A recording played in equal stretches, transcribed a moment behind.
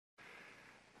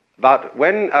But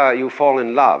when you fall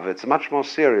in love, it's a much more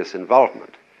serious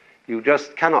involvement. You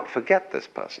just cannot forget this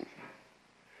person.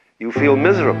 You feel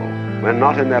miserable when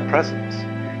not in their presence.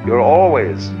 You're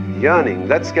always yearning,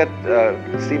 let's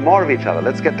see more of each other,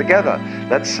 let's get together,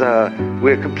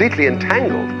 we're completely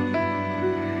entangled.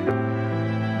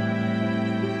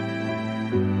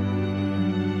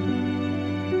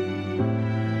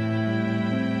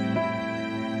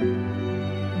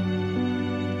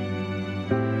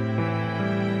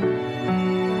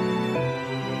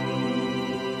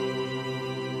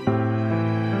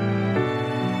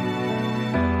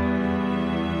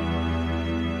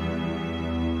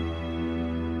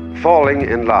 Falling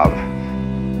in love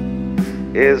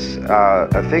is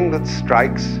a thing that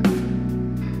strikes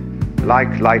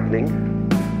like lightning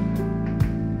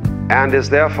and is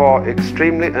therefore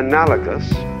extremely analogous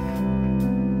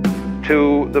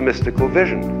to the mystical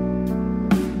vision.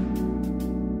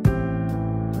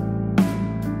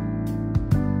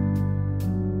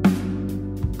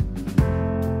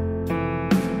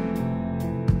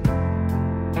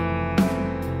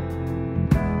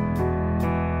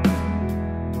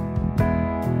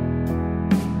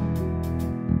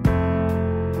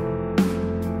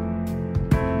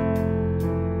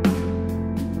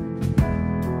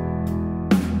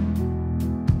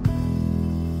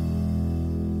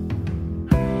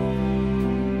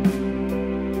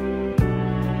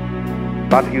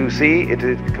 But you see, it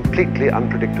is completely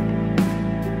unpredictable.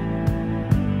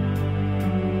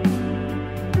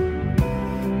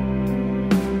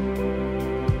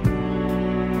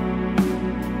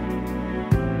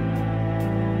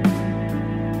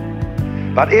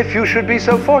 But if you should be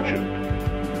so fortunate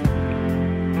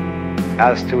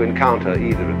as to encounter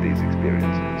either of these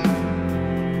experiences,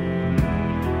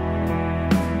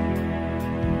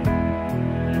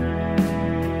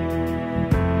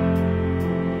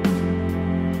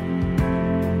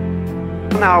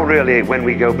 now really, when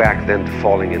we go back then to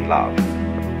falling in love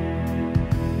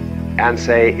and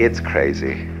say it's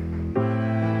crazy,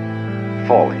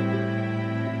 falling,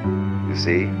 you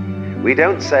see, we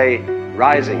don't say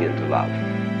rising into love.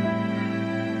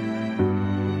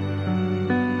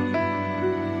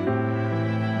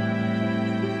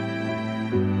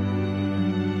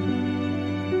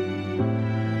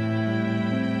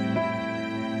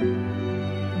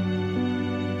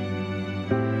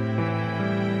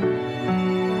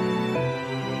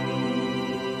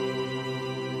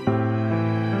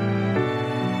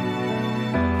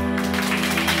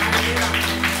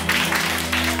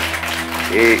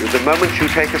 The moment you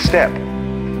take a step,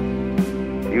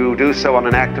 you do so on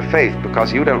an act of faith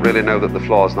because you don't really know that the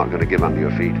floor is not going to give under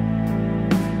your feet.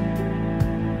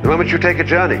 The moment you take a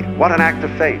journey, what an act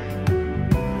of faith.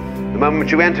 The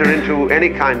moment you enter into any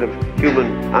kind of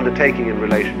human undertaking and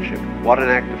relationship, what an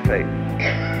act of faith.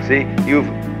 See, you've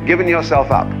given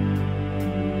yourself up.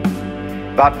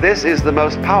 But this is the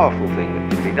most powerful thing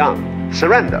that can be done.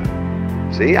 Surrender.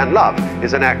 See, and love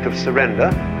is an act of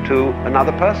surrender to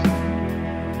another person.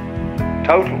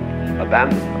 Total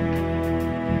abandonment.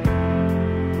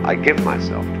 I give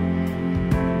myself.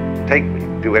 Take me.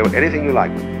 Do anything you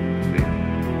like with me.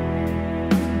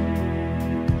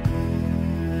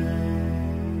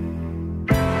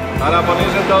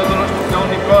 Παραπονίζεται ο δούλος του Θεού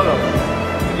Νικόλος.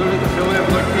 Δούλη του Θεού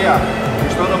Ευδοκία.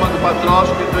 Στο όνομα του Πατρός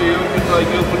και του Υιού και του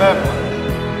Αγίου Πνεύματος.